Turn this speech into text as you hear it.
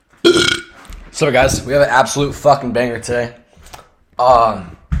So guys, we have an absolute fucking banger today. I've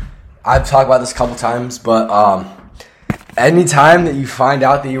talked about this a couple times, but anytime that you find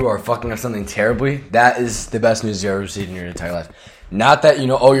out that you are fucking up something terribly, that is the best news you ever received in your entire life. Not that,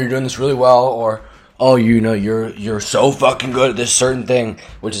 you're doing this really well, or, you're so fucking good at this certain thing,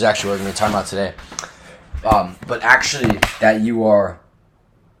 which is actually what we're going to talk about today. But actually, that you are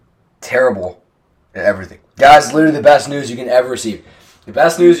terrible at everything. Guys, literally the best news you can ever receive. The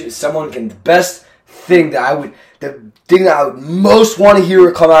best news the thing that I would most want to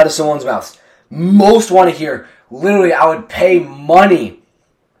hear come out of someone's mouth. Most want to hear. Literally, I would pay money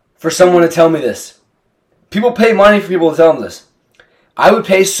for someone to tell me this. People pay money for people to tell them this. I would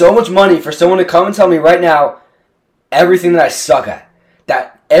pay so much money for someone to come and tell me right now everything that I suck at.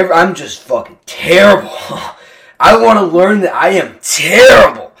 I'm just fucking terrible. I want to learn that I am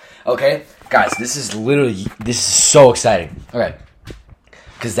terrible. Okay? Guys, this is so exciting. Okay.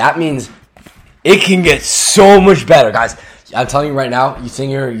 Because that means it can get so much better. Guys, I'm telling you right now, you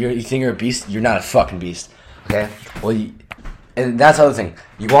think you're a beast, you're not a fucking beast. Okay? Well, and that's the other thing.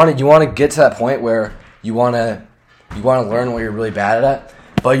 You want to get to that point where you want to learn what you're really bad at,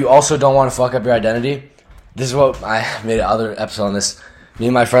 but you also don't want to fuck up your identity. This is what I made another episode on this. Me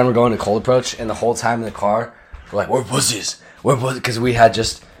and my friend were going to Cold Approach, and the whole time in the car, we're like, we're pussies. Because he had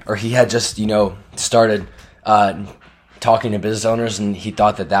just started talking to business owners, and he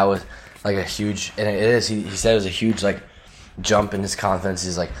thought that was like a huge, and it is. He said it was a huge like jump in his confidence.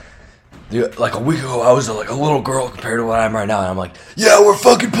 He's like, dude, like a week ago, I was like a little girl compared to what I am right now, and I'm like, yeah, we're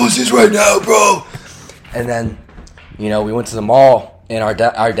fucking pussies right now, bro. And then, we went to the mall, and our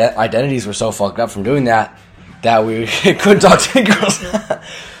identities were so fucked up from doing that we couldn't talk to girls.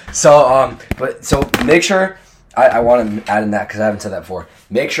 So make sure. I want to add in that because I haven't said that before.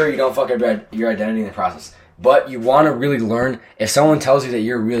 Make sure you don't fuck up your identity in the process. But you want to really learn. If someone tells you that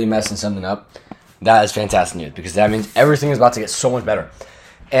you're really messing something up, that is fantastic news because that means everything is about to get so much better.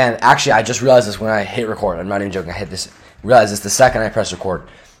 And actually, I just realized this when I hit record. I'm not even joking. I realized this the second I press record.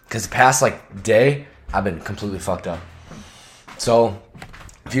 Because the past day, I've been completely fucked up. So,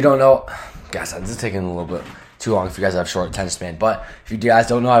 if you don't know, guys, this is taking a little bit too long if you guys have short attention span. But if you guys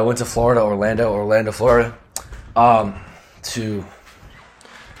don't know, I went to Orlando, Florida, to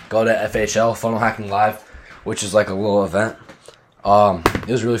go to FHL, Funnel Hacking Live, which is like a little event. It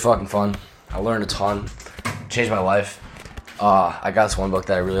was really fucking fun. I learned a ton. Changed my life. I got this one book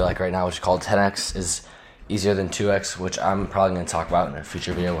that I really like right now, which is called 10X is Easier Than 2X, which I'm probably going to talk about in a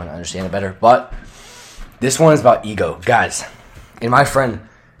future video when I understand it better. But this one is about ego. Guys, and my friend,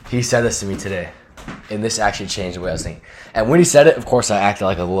 he said this to me today, and this actually changed the way I was thinking. And when he said it, of course, I acted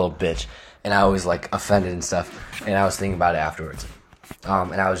like a little bitch, and I was like offended and stuff, and I was thinking about it afterwards.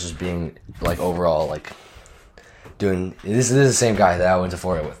 And I was just being like overall like doing this is the same guy that I went to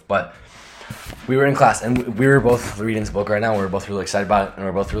Florida with, but we were in class and we were both reading this book right now. We were both really excited about it, and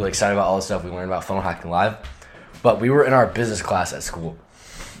we're both really excited about all the stuff we learned about Funnel Hacking Live. But we were in our business class at school,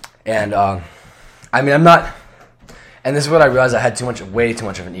 and I'm not. And this is what I realized: I had way too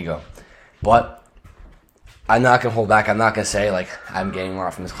much of an ego. But I'm not gonna hold back. I'm not gonna say like I'm getting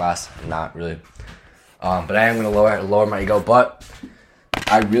more from this class. I'm not really. But I am gonna lower my ego. But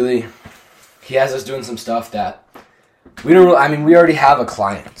he has us doing some stuff that we don't really, we already have a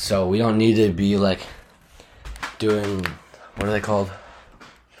client, so we don't need to be like doing, what are they called?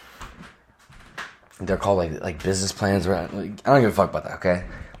 They're called like business plans, right? Like, I don't give a fuck about that, okay?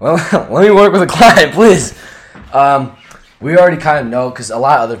 Well, let me work with a client, please. We already kind of know, because a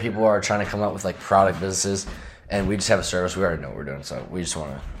lot of other people are trying to come up with like product businesses, and we just have a service. We already know what we're doing, so we just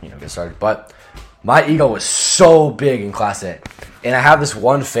want to get started. But my ego was so big in class A. And I have this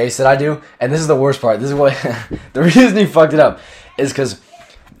one face that I do, and this is the worst part. This is what the reason he fucked it up is because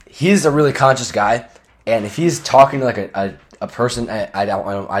he's a really conscious guy, and if he's talking to like a person,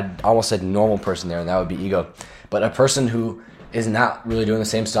 I almost said normal person there, and that would be ego, but a person who is not really doing the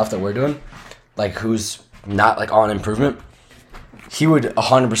same stuff that we're doing, like who's not like on improvement, he would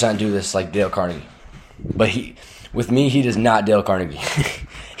 100% do this like Dale Carnegie. But with me, he does not Dale Carnegie.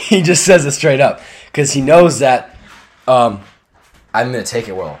 He just says it straight up because he knows that I'm going to take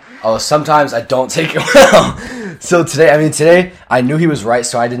it well. Oh, sometimes I don't take it well. So today I knew he was right,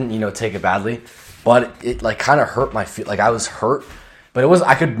 so I didn't, take it badly. But it like kind of hurt my feel. Like I was hurt, but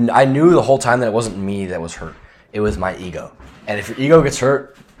I knew the whole time that it wasn't me that was hurt. It was my ego. And if your ego gets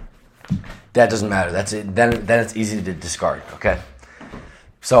hurt, that doesn't matter. That's it. Then it's easy to discard. Okay.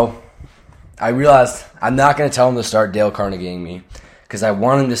 So I realized I'm not going to tell him to start Dale Carnegieing me because I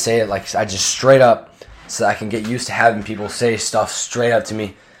want him to say it like I just straight up, so I can get used to having people say stuff straight up to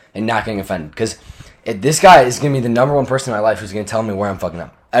me and not getting offended. Because this guy is going to be the number one person in my life who's going to tell me where I'm fucking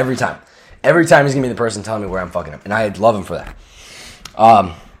up every time. Every time he's gonna be the person telling me where I'm fucking up, and I love him for that.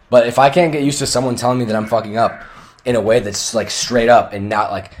 But if I can't get used to someone telling me that I'm fucking up in a way that's like straight up and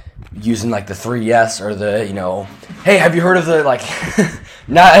not like using like the 3 yes or the, you know, hey, have you heard of the, like,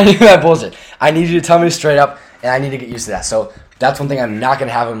 not any of that bullshit. I need you to tell me straight up, and I need to get used to that. So that's one thing I'm not going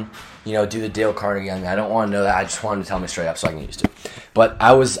to have him, you know, do the Dale Carnegie on me. I don't want to know that. I just want him to tell me straight up so I can get used to it. But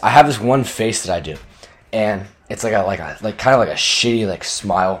I have this one face that I do, and it's like kind of like a shitty like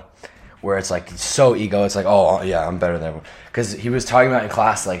smile where it's like so ego. It's like, oh yeah, I'm better than everyone. Because he was talking about in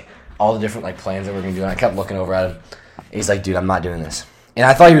class like all the different like plans that we're gonna do, and I kept looking over at him. And he's like, dude, I'm not doing this. And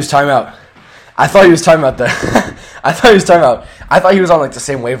I thought he was talking about I thought he was on like the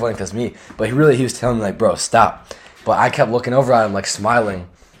same wavelength as me, but he was telling me like, bro, stop. But I kept looking over at him like smiling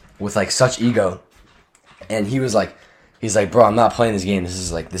with like such ego, and he's like, bro, I'm not playing this game.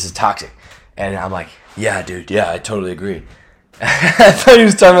 This is toxic. And I'm like, yeah, dude, yeah, I totally agree. I thought he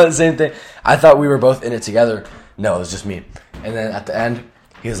was talking about the same thing. I thought we were both in it together. No, it was just me. And then at the end,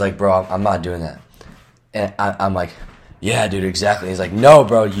 he was like, bro, I'm not doing that. And I'm like, yeah, dude, exactly. He's like, no,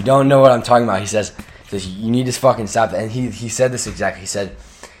 bro, you don't know what I'm talking about. He says you need to fucking stop that. And he said this exactly. He said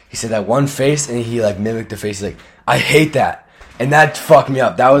that one face, and he like mimicked the face. He's like, I hate that. And that fucked me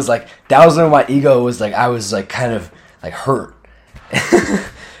up. That was when my ego was like, I was like kind of like hurt.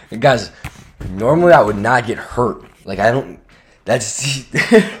 Guys, normally I would not get hurt. Like I don't. That's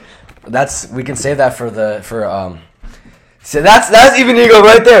we can say that so that's even ego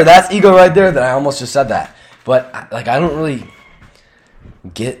right there. That's ego right there. That I almost just said that. But like I don't really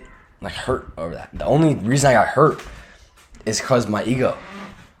get like hurt over that. The only reason I got hurt is because my ego.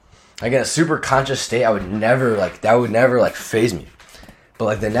 Like in a super conscious state, that would never faze me. But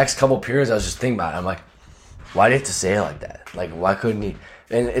like the next couple periods, I was just thinking about it. I'm like, why do you have to say it like that? Like why couldn't he?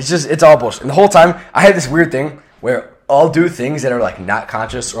 And it's all bullshit. And the whole time, I had this weird thing where I'll do things that are like not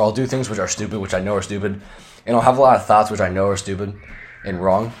conscious, or I'll do things which are stupid, which I know are stupid, and I'll have a lot of thoughts which I know are stupid and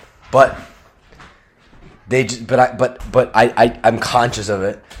wrong, but I'm conscious of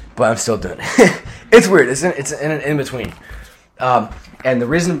it, but I'm still doing it. It's weird. It's in an in between, and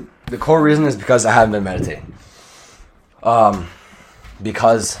the core reason is because I haven't been meditating,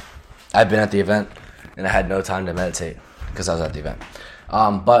 because I've been at the event and I had no time to meditate because I was at the event,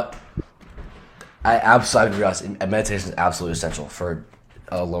 but I absolutely realized meditation is absolutely essential for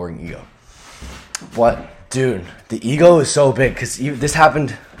lowering ego. But dude, the ego is so big because this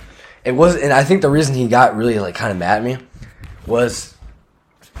happened. It was, and I think the reason he got really like kind of mad at me was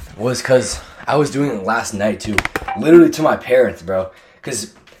because I was doing it last night too, literally to my parents, bro.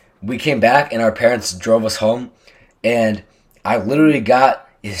 Because we came back and our parents drove us home, and I literally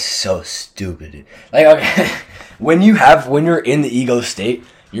is so stupid. Like okay, when you're in the ego state,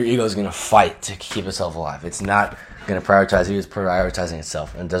 your ego is going to fight to keep itself alive. It's not going to prioritize you. It's prioritizing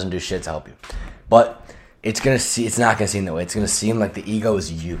itself, and it doesn't do shit to help you. But it's not going to seem that way. It's going to seem like the ego is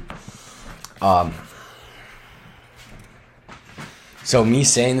you. So me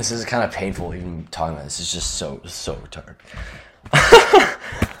saying this is kind of painful, even talking about this. It's just so retarded.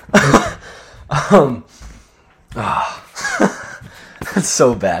 It's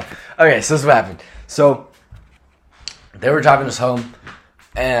so bad. Okay, so this is what happened. So they were driving us home.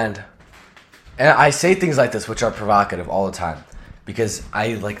 And I say things like this, which are provocative all the time, because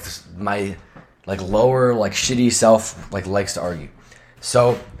I like my like lower like shitty self like likes to argue.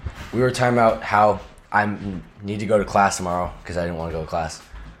 So we were talking about how I need to go to class tomorrow because I didn't want to go to class.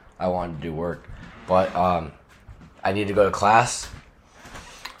 I wanted to do work, but I need to go to class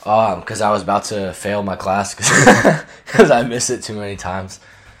because I was about to fail my class because I missed it too many times.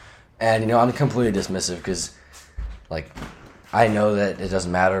 And you know, I'm completely dismissive because like. I know that it doesn't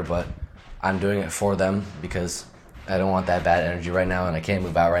matter, but I'm doing it for them because I don't want that bad energy right now, and I can't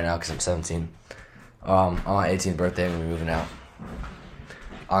move out right now because I'm 17. On my 18th birthday, I'm moving out.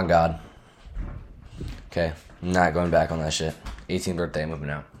 On God. Okay, I'm not going back on that shit. 18th birthday, I'm moving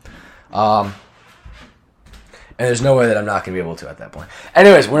out. And there's no way that I'm not going to be able to at that point.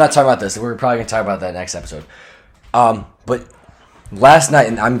 Anyways, we're not talking about this. We're probably going to talk about that next episode. But last night,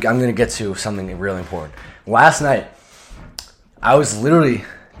 and I'm going to get to something really important. Last night, I was literally,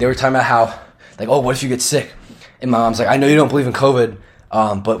 they were talking about how, like, oh, what if you get sick? And my mom's like, I know you don't believe in COVID,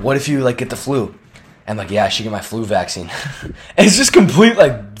 but what if you, like, get the flu? And I'm like, yeah, I should get my flu vaccine. It's just complete,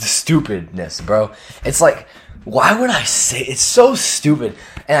 like, stupidness, bro. It's like, why would I say, it's so stupid.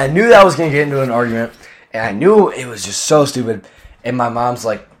 And I knew that I was going to get into an argument, and I knew it was just so stupid. And my mom's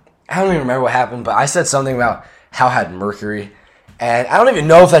like, I don't even remember what happened, but I said something about how I had mercury. And I don't even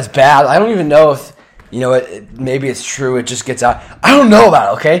know if that's bad. I don't even know if, you know, maybe it's true. It just gets out. I don't know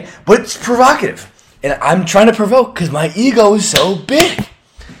about it, okay? But it's provocative. And I'm trying to provoke because my ego is so big.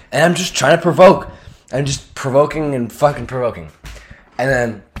 And I'm just trying to provoke. I'm just provoking and fucking provoking. And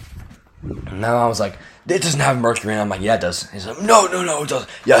then my mom was like, it doesn't have mercury in it. I'm like, yeah, it does. He's like, no, it does.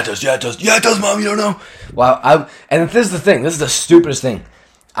 Yeah, it does. Yeah, it does. Yeah, it does, Mom. You don't know. Well, and this is the thing. This is the stupidest thing.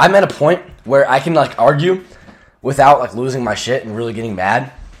 I'm at a point where I can, like, argue without, like, losing my shit and really getting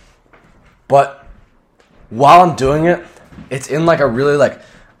mad. But while I'm doing it, it's in, like, a really, like,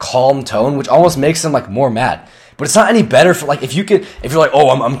 calm tone, which almost makes them, like, more mad. But it's not any better for, like, if you're like, oh,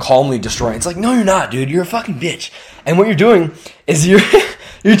 I'm calmly destroying. It's like, no, you're not, dude. You're a fucking bitch. And what you're doing is you're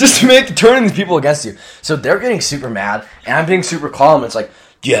just turning these people against you. So they're getting super mad, and I'm being super calm. It's like,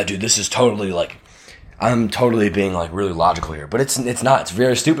 yeah, dude, this is totally, like, I'm totally being, like, really logical here. But it's not. It's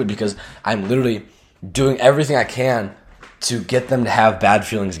very stupid because I'm literally doing everything I can to get them to have bad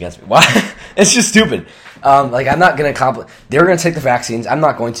feelings against me. Why? It's just stupid. Like, I'm not going to they're going to take the vaccines. I'm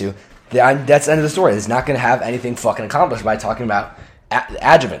not going to. That's the end of the story. It's not going to have anything fucking accomplished by talking about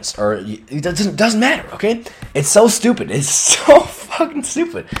adjuvants. Or it doesn't matter, okay? It's so stupid. It's so fucking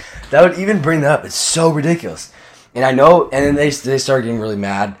stupid. That would even bring that up. It's so ridiculous. And I know, and then they started getting really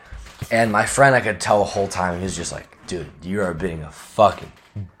mad. And my friend, I could tell the whole time, he was just like, dude, you are being a fucking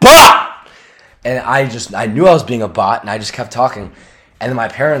bot! And I knew I was being a bot, and I just kept talking. And then my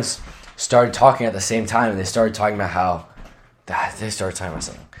parents started talking at the same time, and they started talking about how, they started talking about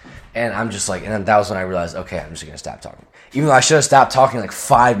something. And I'm just like, and then that was when I realized, okay, I'm just going to stop talking. Even though I should have stopped talking like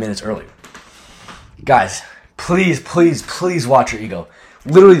 5 minutes earlier. Guys, please watch your ego.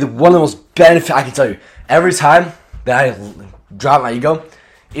 Literally, one of the most benefit, I can tell you, every time that I drop my ego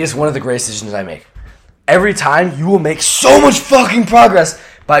is one of the greatest decisions I make. Every time, you will make so much fucking progress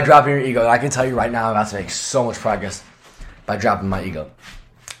by dropping your ego. I can tell you right now, I'm about to make so much progress by dropping my ego.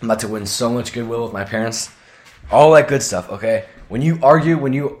 I'm about to win so much goodwill with my parents. All that good stuff, okay? When you argue,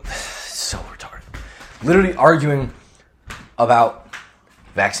 so retarded. Literally arguing about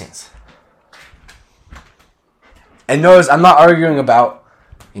vaccines. And notice, I'm not arguing about,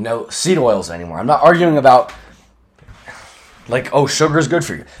 seed oils anymore. I'm not arguing about, like, oh, sugar is good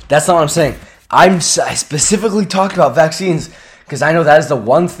for you. That's not what I'm saying. I specifically talked about vaccines because I know that is the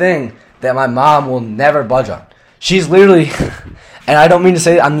one thing that my mom will never budge on. She's literally, and I don't mean to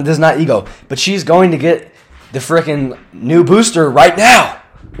say this is not ego, but she's going to get the freaking new booster right now.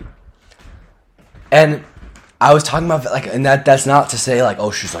 And I was talking about, like, and that's not to say, like,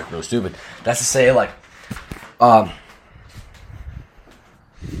 oh, she's, like, really stupid. That's to say, like,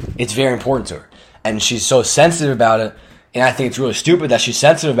 it's very important to her. And she's so sensitive about it, and I think it's really stupid that she's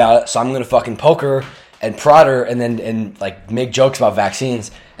sensitive about it, so I'm going to fucking poke her and prod her and make jokes about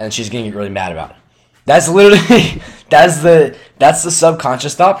vaccines, and she's going to get really mad about it. That's literally, that's the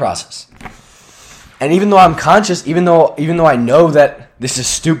subconscious thought process. And even though I'm conscious, even though I know that this is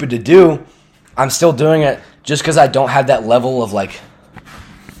stupid to do, I'm still doing it just because I don't have that level of, like,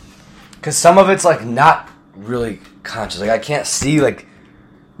 because some of it's, like, not really conscious. Like, I can't see, like,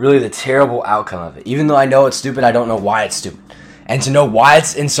 really the terrible outcome of it. Even though I know it's stupid, I don't know why it's stupid. And to know why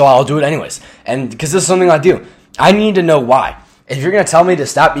and so I'll do it anyways. And because this is something I do. I need to know why. If you're going to tell me to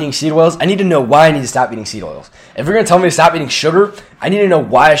stop eating seed oils, I need to know why I need to stop eating seed oils. If you're going to tell me to stop eating sugar, I need to know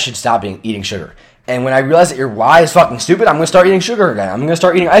why I should stop eating sugar. And when I realize that your why is fucking stupid, I'm going to start eating sugar again. I'm going to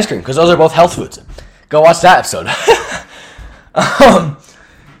start eating ice cream because those are both health foods. Go watch that episode.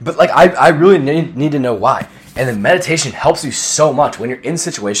 But, like, I really need to know why. And then meditation helps you so much when you're in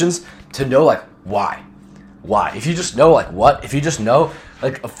situations to know, like, why. Why? If you just know, like, what? If you just know,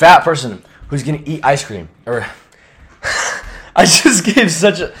 like, a fat person who's going to eat ice cream. Or, I just gave that's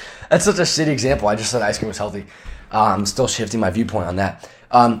such a shitty example. I just said ice cream was healthy. I'm still shifting my viewpoint on that.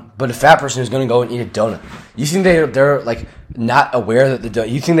 But a fat person who's going to go and eat a donut. You think they're like, not aware that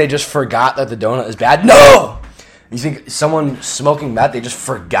you think they just forgot that the donut is bad? No! You think someone smoking meth, they just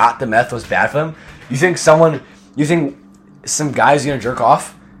forgot the meth was bad for them? You think some guy's going to jerk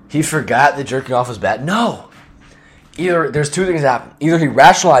off, he forgot that jerking off was bad? No! Either, there's two things that happen. Either he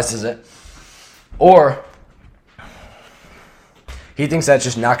rationalizes it, or he thinks that's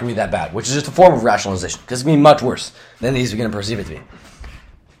just not going to be that bad, which is just a form of rationalization, because it's going to be much worse than he's going to perceive it to be.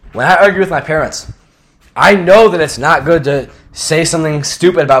 When I argue with my parents, I know that it's not good to say something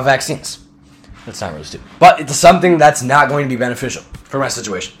stupid about vaccines. That's not really stupid. But it's something that's not going to be beneficial for my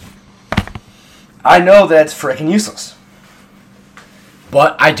situation. I know that it's freaking useless.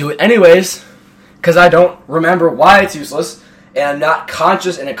 But I do it anyways because I don't remember why it's useless, and I'm not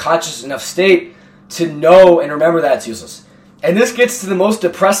conscious in a conscious enough state to know and remember that it's useless. And this gets to the most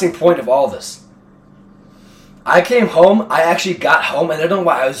depressing point of all this. I came home, I actually got home, and I don't know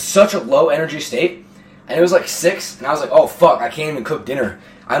why, I was in such a low energy state, and it was like 6, and I was like, oh fuck, I can't even cook dinner.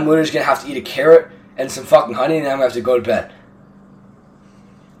 I'm literally just going to have to eat a carrot and some fucking honey, and then I'm going to have to go to bed.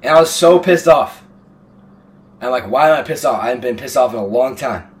 And I was so pissed off. I'm like, why am I pissed off? I haven't been pissed off in a long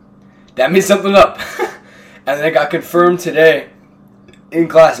time. That means something up. And then it got confirmed today in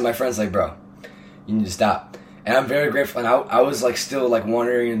class, and my friend's like, bro, you need to stop. And I'm very grateful, and I was like still like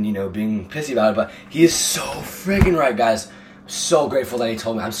wondering and, you know, being pissy about it, but he is so friggin' right, guys. I'm so grateful that he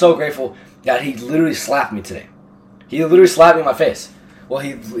told me. I'm so grateful that he literally slapped me today. He literally slapped me in my face. Well,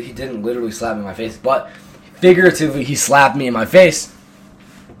 he didn't literally slap me in my face, but figuratively he slapped me in my face.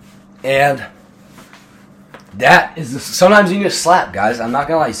 And that is, sometimes you need a slap, guys. I'm not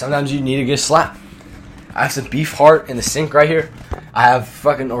gonna lie, sometimes you need to get a slap. I have some beef heart in the sink right here. I have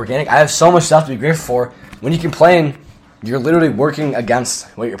fucking organic. I have so much stuff to be grateful for. When you complain, you're literally working against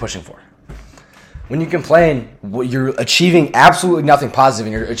what you're pushing for. When you complain, you're achieving absolutely nothing positive,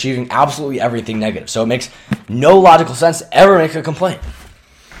 and you're achieving absolutely everything negative. So it makes no logical sense to ever make a complaint.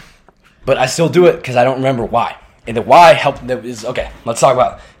 But I still do it because I don't remember why. And the why is, okay, let's talk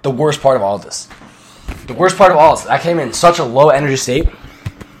about the worst part of all of this. The worst part of all of this, I came in such a low energy state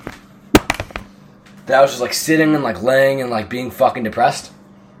that I was just like sitting and like laying and like being fucking depressed.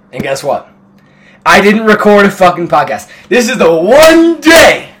 And guess what? I didn't record a fucking podcast. This is the one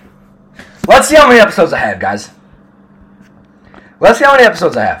day. Let's see how many episodes I have, guys. Let's see how many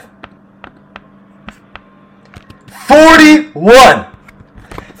episodes I have. 41.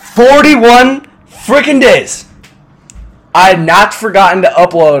 41 freaking days. I had not forgotten to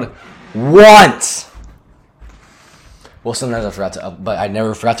upload once. Well, sometimes I forgot to but I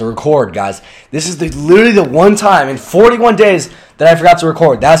never forgot to record, guys. This is literally the one time in 41 days that I forgot to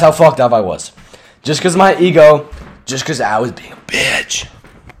record. That's how fucked up I was. Just because of my ego, just because I was being a bitch.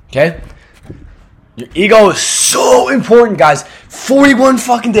 Okay? Your ego is so important, guys. 41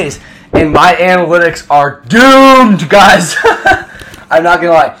 fucking days. And my analytics are doomed, guys. I'm not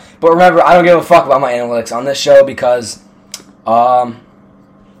going to lie. But remember, I don't give a fuck about my analytics on this show because I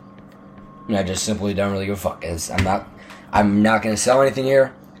just simply don't really give a fuck. I'm not going to sell anything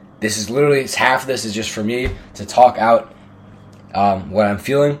here. This is literally, half of this is just for me to talk out what I'm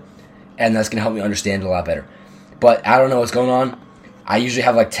feeling, and that's going to help me understand it a lot better. But I don't know what's going on. I usually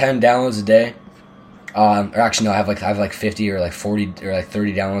have like 10 downloads a day. Or actually, no, I have like 50 or like 40 or like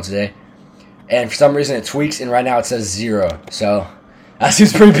 30 downloads a day. And for some reason it tweaks, and right now it says 0. So that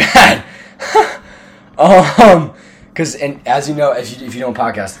seems pretty bad. Because, and as you know, if you don't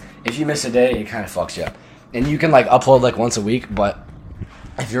podcast, if you miss a day, it kind of fucks you up. And you can like upload like once a week, but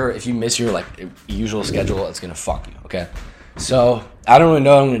if you miss your like usual schedule, it's gonna fuck you. Okay, so I don't really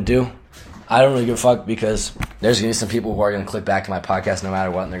know what I'm gonna do. I don't really give a fuck because there's gonna be some people who are gonna click back to my podcast no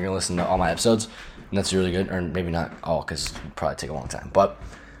matter what, and they're gonna listen to all my episodes, and that's really good. Or maybe not all, because it'll probably take a long time. But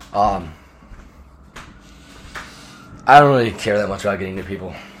I don't really care that much about getting new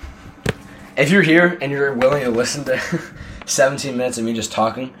people. If you're here and you're willing to listen to 17 minutes of me just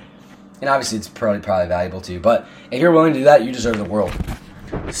talking, and obviously it's probably valuable to you, but if you're willing to do that, you deserve the world.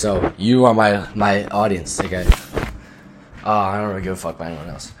 So you are my audience, okay? I don't really give a fuck about anyone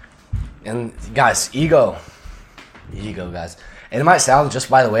else. And guys, ego, guys. And it might sound, just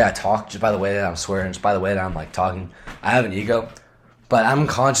by the way I talk, just by the way that I'm swearing, just by the way that I'm like talking, I have an ego, but I'm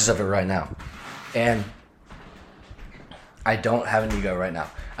conscious of it right now. And I don't have an ego right now.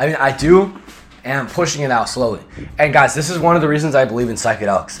 I mean, I do, and I'm pushing it out slowly. And guys, this is one of the reasons I believe in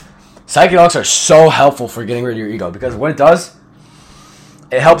psychedelics. Psychedelics are so helpful for getting rid of your ego, because what it does,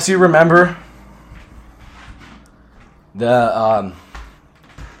 it helps you remember that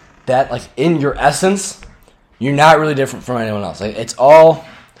like in your essence, you're not really different from anyone else. Like it's all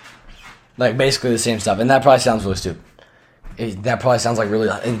like basically the same stuff, and that probably sounds really stupid. That probably sounds like really,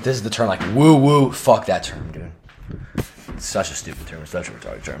 and this is the term like woo woo. Fuck that term, dude. It's such a stupid term. It's such a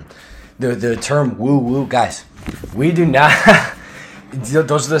retarded term. The term woo woo, guys. We do not.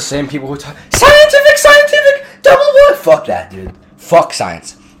 Those are the same people who talk scientific, double what? Fuck that, dude. Fuck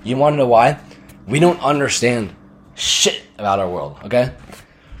science. You want to know why? We don't understand shit about our world, okay?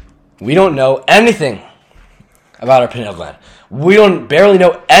 We don't know anything about our pineal gland. We don't barely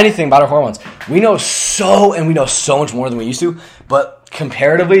know anything about our hormones. We know so much more than we used to, but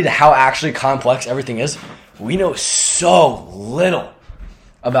comparatively to how actually complex everything is, we know so little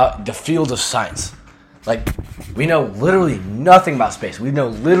about the field of science. Like, we know literally nothing about space. We know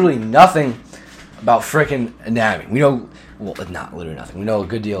literally nothing about freaking anatomy. We know, well, not literally nothing. We know a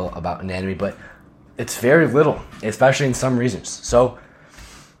good deal about anatomy, but it's very little, especially in some regions. So,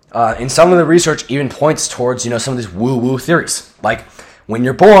 in some of the research even points towards, some of these woo-woo theories. Like, when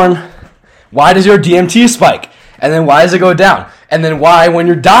you're born, why does your DMT spike? And then why does it go down? And then why, when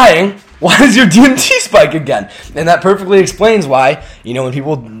you're dying, why does your DMT spike again? And that perfectly explains why, when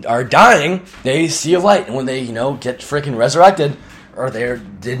people are dying, they see a light. And when they, get freaking resurrected, or they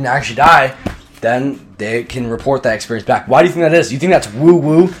didn't actually die, then they can report that experience back. Why do you think that is? You think that's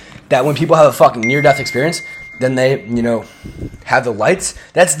woo-woo? That when people have a fucking near-death experience, then they, have the lights?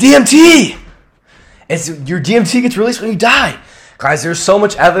 That's DMT! Your DMT gets released when you die. Guys, there's so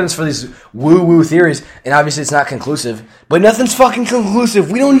much evidence for these woo-woo theories, and obviously it's not conclusive, but nothing's fucking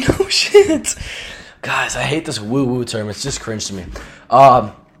conclusive. We don't know shit. Guys, I hate this woo-woo term. It's just cringe to me.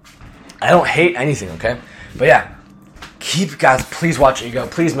 I don't hate anything, okay? But yeah, guys, please watch Ego.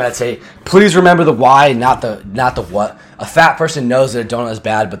 Please meditate. Please remember the why, not the what. A fat person knows that a donut is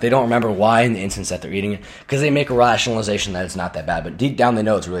bad, but they don't remember why in the instance that they're eating it because they make a rationalization that it's not that bad, but deep down they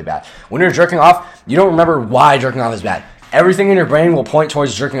know it's really bad. When you're jerking off, you don't remember why jerking off is bad. Everything in your brain will point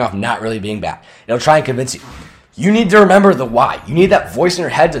towards jerking off not really being bad. It'll try and convince you. You need to remember the why. You need that voice in your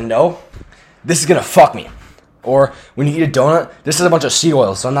head to know this is going to fuck me. Or when you eat a donut, this is a bunch of seed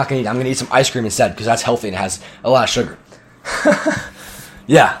oil, so I'm not going to eat. I'm going to eat some ice cream instead because that's healthy and has a lot of sugar.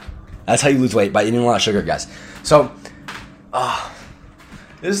 Yeah, that's how you lose weight, by eating a lot of sugar, guys. So, I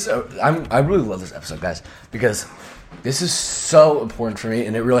really love this episode, guys, because this is so important for me,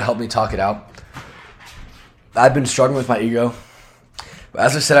 and it really helped me talk it out. I've been struggling with my ego, but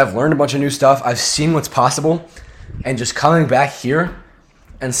as I said, I've learned a bunch of new stuff. I've seen what's possible, and just coming back here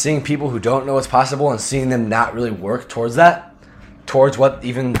and seeing people who don't know what's possible and seeing them not really work towards what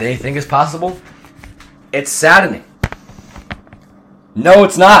even they think is possible, it's saddening. No,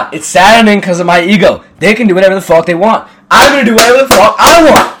 it's not. It's saddening because of my ego. They can do whatever the fuck they want. I'm going to do whatever the fuck I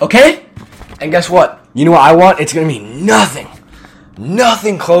want, okay? And guess what? You know what I want? It's going to be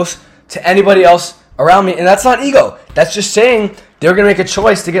nothing close to anybody else around me. And that's not ego. That's just saying they're going to make a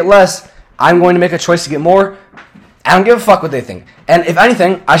choice to get less. I'm going to make a choice to get more. I don't give a fuck what they think. And if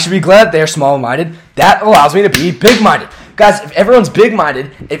anything, I should be glad they're small-minded. That allows me to be big-minded. Guys, if everyone's big-minded,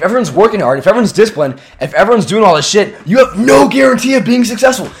 if everyone's working hard, if everyone's disciplined, if everyone's doing all this shit, you have no guarantee of being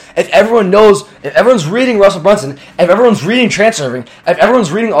successful. If everyone's reading Russell Brunson, if everyone's reading Transurfing, if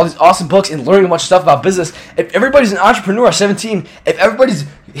everyone's reading all these awesome books and learning a bunch of stuff about business, if everybody's an entrepreneur at 17, if everybody's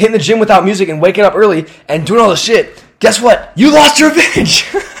hitting the gym without music and waking up early and doing all this shit, guess what? You lost your advantage.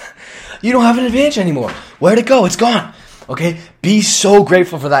 You don't have an advantage anymore. Where'd it go? It's gone. Okay? Be so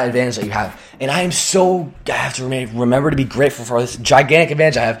grateful for that advantage that you have. And I have to remember to be grateful for this gigantic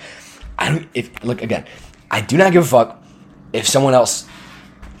advantage I have. I do not give a fuck if someone else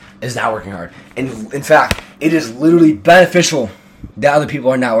is not working hard. And in fact, it is literally beneficial that other people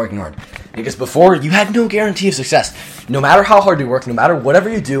are not working hard. Because before, you had no guarantee of success. No matter how hard you work, no matter whatever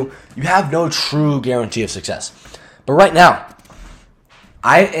you do, you have no true guarantee of success. But right now,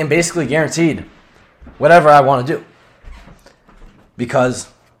 I am basically guaranteed whatever I want to do. Because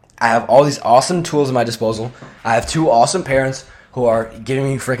I have all these awesome tools at my disposal. I have two awesome parents who are giving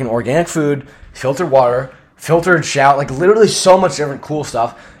me freaking organic food, filtered water, filtered shower, like literally so much different cool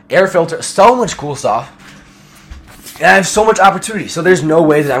stuff. Air filter, so much cool stuff. And I have so much opportunity. So there's no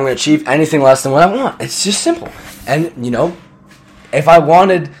way that I'm going to achieve anything less than what I want. It's just simple. And, if I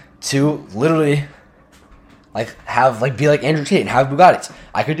wanted to literally be like Andrew Tate and have Bugattis,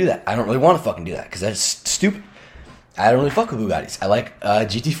 I could do that. I don't really want to fucking do that because that's stupid. I don't really fuck with Bugattis. I like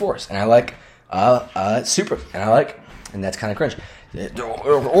GT4s, and I like Supra, and that's kind of cringe. You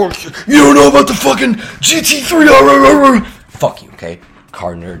don't know about the fucking GT3. Fuck you, okay?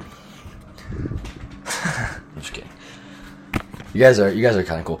 Car nerd. I'm just kidding. You guys are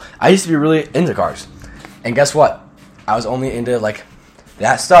kind of cool. I used to be really into cars, and guess what? I was only into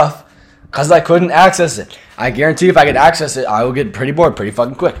that stuff because I couldn't access it. I guarantee if I could access it, I would get pretty bored pretty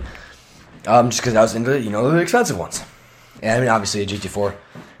fucking quick. Just because I was into the expensive ones. And I mean, obviously a GT4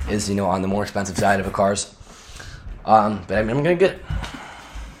 is on the more expensive side of a cars. But I mean, I'm gonna get it.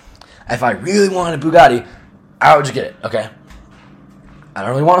 If I really wanted a Bugatti, I would just get it. Okay. I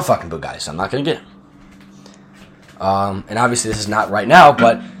don't really want a fucking Bugatti, so I'm not gonna get it. And obviously this is not right now,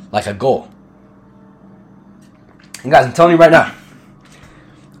 but like a goal. And guys, I'm telling you right now,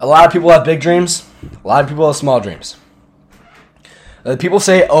 a lot of people have big dreams. A lot of people have small dreams. People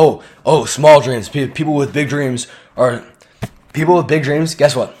say, oh, small dreams. People with big dreams are people with big dreams.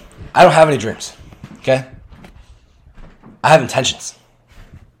 Guess what? I don't have any dreams. Okay? I have intentions.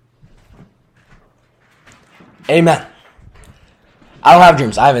 Amen. I don't have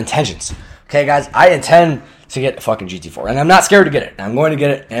dreams. I have intentions. Okay, guys? I intend to get a fucking GT4. And I'm not scared to get it. I'm going to get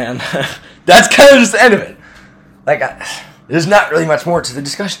it. And that's kind of just the end of it. There's not really much more to the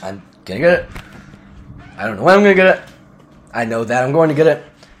discussion. I'm going to get it. I don't know when I'm going to get it. I know that I'm going to get it.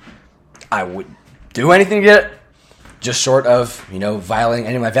 I would do anything to get it, just short of, violating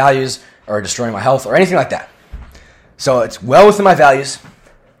any of my values or destroying my health or anything like that. So it's well within my values,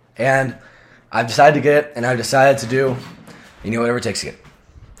 and I've decided to get it, and I've decided to do You know, whatever it takes to get it.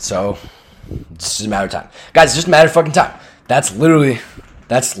 So it's just a matter of time, guys. It's just a matter of fucking time. That's literally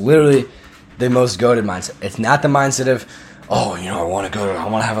the most goated mindset. It's not the mindset of, oh, you know, I want to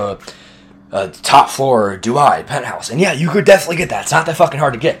have a top floor Dubai penthouse. And yeah, you could definitely get that. It's not that fucking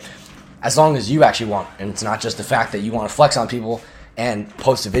hard to get, as long as you actually want it. And it's not just the fact that you want to flex on people and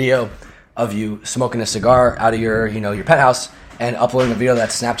post a video of you smoking a cigar out of your penthouse and uploading a video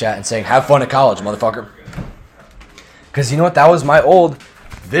that's Snapchat and saying, have fun at college, motherfucker. Because you know what? That was my old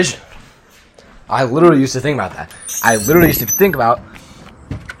vision. I literally used to think about that. I literally used to think about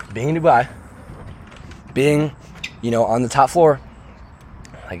being in Dubai, being, on the top floor,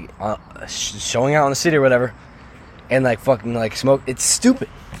 like showing out in the city or whatever, and like fucking like smoke. It's stupid,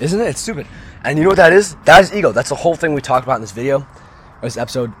 isn't it? It's stupid. And you know what that is? That is ego. That's the whole thing we talked about in this video, or this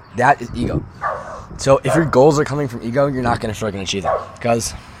episode. That is ego. So if your goals are coming from ego, you're not going to fucking achieve it,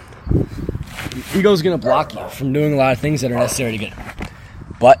 because ego is going to block you from doing a lot of things that are necessary to get it.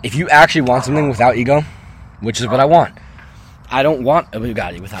 But if you actually want something without ego, which is what I want. I don't want a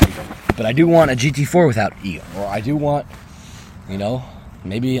Bugatti without ego, but I do want a GT4 without ego. Or I do want,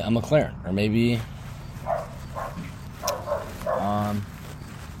 maybe a McLaren, or maybe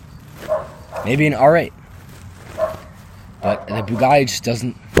an R8. But the Bugatti just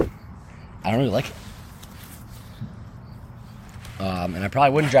doesn't, I don't really like it. And I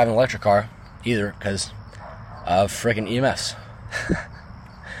probably wouldn't drive an electric car either, because of freaking EMFs.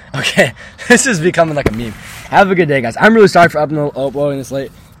 Okay, this is becoming like a meme. Have a good day, guys. I'm really sorry for uploading this late.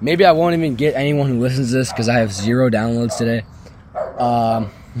 Maybe I won't even get anyone who listens to this, because I have 0 downloads today.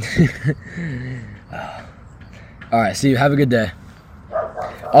 Alright, see you. Have a good day.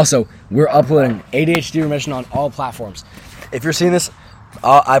 Also, we're uploading ADHD Remission on all platforms. If you're seeing this,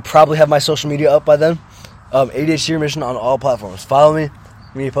 I probably have my social media up by then. ADHD Remission on all platforms. Follow me. I'm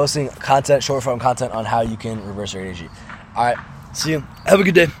going to be posting content, short form content on how you can reverse your ADHD. Alright, see you. Have a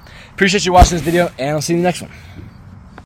good day. Appreciate you watching this video, and I'll see you in the next one.